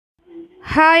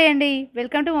Hi అండి,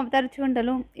 welcome to Mamata రుచి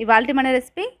వంటలు. ఇవాళ మన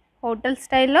రెసిపీ హోటల్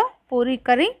స్టైల్లో పూరీ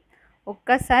కర్రీ.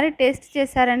 ఒక్కసారి టేస్ట్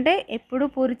చేశారంటే ఎప్పుడు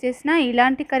పూరీ చేసినా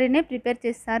ఇలాంటి కర్రీనే ప్రిపేర్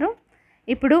చేస్తారు.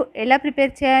 ఇప్పుడు ఎలా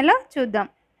ప్రిపేర్ చేయాలో చూద్దాం.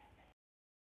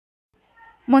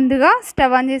 ముందుగా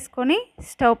స్టవ్ ఆన్ చేసుకొని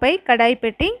స్టవ్ పై కడాయి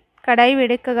పెట్టి కడాయి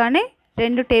వేడెక్కగానే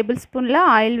 2 టేబుల్ స్పూన్ల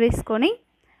ఆయిల్ వేసుకొని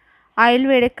ఆయిల్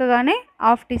వేడెక్కగానే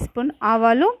 1/2 టీ స్పూన్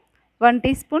ఆవాలు, 1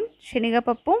 టీ స్పూన్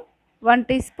శనగపప్పు, 1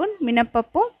 టీ స్పూన్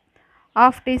మినప్పప్పు,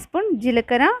 1/2 టీ స్పూన్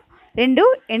జీలకర్ర, 2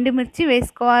 ఎండుమిర్చి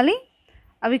వేసుకోవాలి.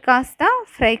 అవి కాస్త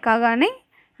ఫ్రై కాగానే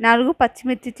 4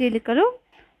 పచ్చిమిర్చి చీలికలు,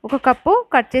 1 కప్పు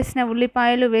కట్ చేసిన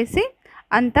ఉల్లిపాయలు వేసి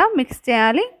అంతా మిక్స్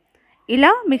చేయాలి.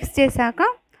 ఇలా మిక్స్ చేశాక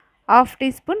 1/2 టీ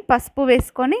స్పూన్ పసుపు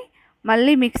వేసుకొని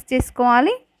మళ్ళీ మిక్స్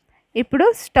చేసుకోవాలి. ఇప్పుడు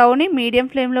స్టవ్ని మీడియం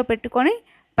ఫ్లేమ్లో పెట్టుకొని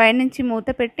పైనుంచి మూత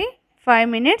పెట్టి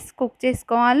 5 మినిట్స్ కుక్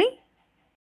చేసుకోవాలి.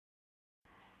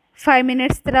 5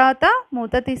 మినిట్స్ తర్వాత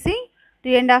మూత తీసి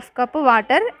 2.5 కప్పు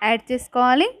వాటర్ యాడ్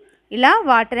చేసుకోవాలి. ఇలా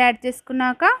వాటర్ యాడ్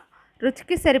చేసుకున్నాక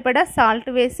రుచికి సరిపడా సాల్ట్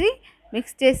వేసి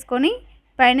మిక్స్ చేసుకొని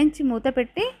పైనుంచి మూత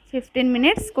పెట్టి 15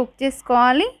 మినిట్స్ కుక్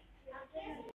చేసుకోవాలి.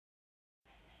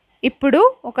 ఇప్పుడు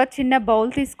ఒక చిన్న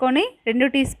బౌల్ తీసుకొని 2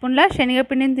 టీ స్పూన్ల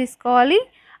శనగపిండిని తీసుకోవాలి.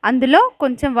 అందులో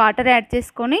కొంచెం వాటర్ యాడ్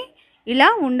చేసుకొని ఇలా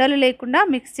ఉండలు లేకుండా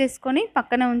మిక్స్ చేసుకొని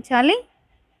పక్కన ఉంచాలి.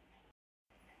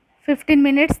 15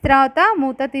 మినిట్స్ తర్వాత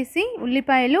మూత తీసి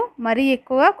ఉల్లిపాయలు మరీ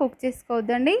ఎక్కువగా కుక్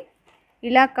చేసుకోవద్దండి.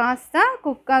 ఇలా కాస్త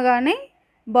కుక్ కాగానే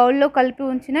బౌల్లో కలిపి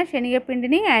ఉంచిన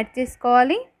శనగపిండిని యాడ్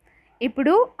చేసుకోవాలి.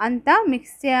 ఇప్పుడు అంతా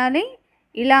మిక్స్ చేయాలి.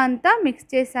 ఇలా అంతా మిక్స్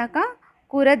చేశాక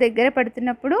కూర దగ్గర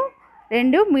పడుతున్నప్పుడు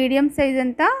 2 మీడియం సైజ్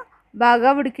అంతా బాగా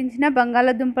ఉడికించిన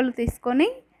బంగాళాదుంపలు తీసుకొని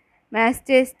మ్యాష్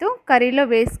చేస్తూ కర్రీలో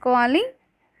వేసుకోవాలి.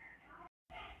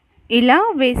 ఇలా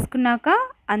వేసుకున్నాక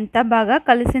అంతా బాగా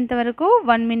కలిసేంత వరకు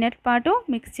 1 మినిట్ పాటు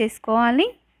మిక్స్ చేసుకోవాలి.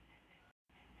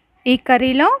 ఈ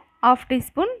కర్రీలో 1/2 టీ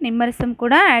స్పూన్ నిమ్మరసం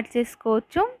కూడా యాడ్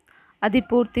చేసుకోవచ్చు. అది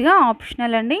పూర్తిగా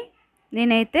ఆప్షనల్ అండి,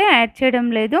 నేనైతే యాడ్ చేయడం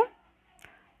లేదు.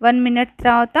 1 మినిట్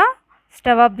తర్వాత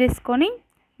స్టవ్ ఆఫ్ చేసుకొని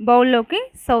బౌల్లోకి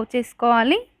సర్వ్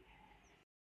చేసుకోవాలి.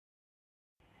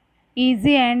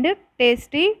 Easy and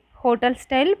tasty hotel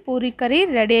style Puri curry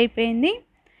ready అయిపోయింది.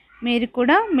 మీరు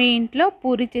కూడా మీ ఇంట్లో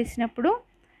పూరీ చేసినప్పుడు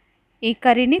ఈ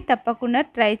కర్రీని తప్పకుండా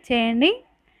ట్రై చేయండి.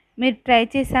 మీరు ట్రై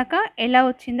చేశాక ఎలా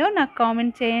వచ్చిందో నాకు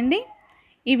కామెంట్ చేయండి.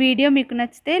 ఈ వీడియో మీకు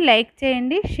నచ్చితే లైక్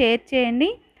చేయండి, షేర్ చేయండి.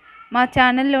 మా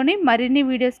ఛానల్లోని మరిన్ని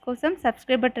వీడియోస్ కోసం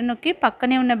సబ్స్క్రైబ్ బటన్ నొక్కి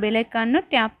పక్కనే ఉన్న బెల్ ఐకాన్ను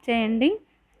ట్యాప్ చేయండి.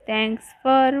 Thanks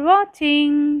for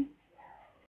watching.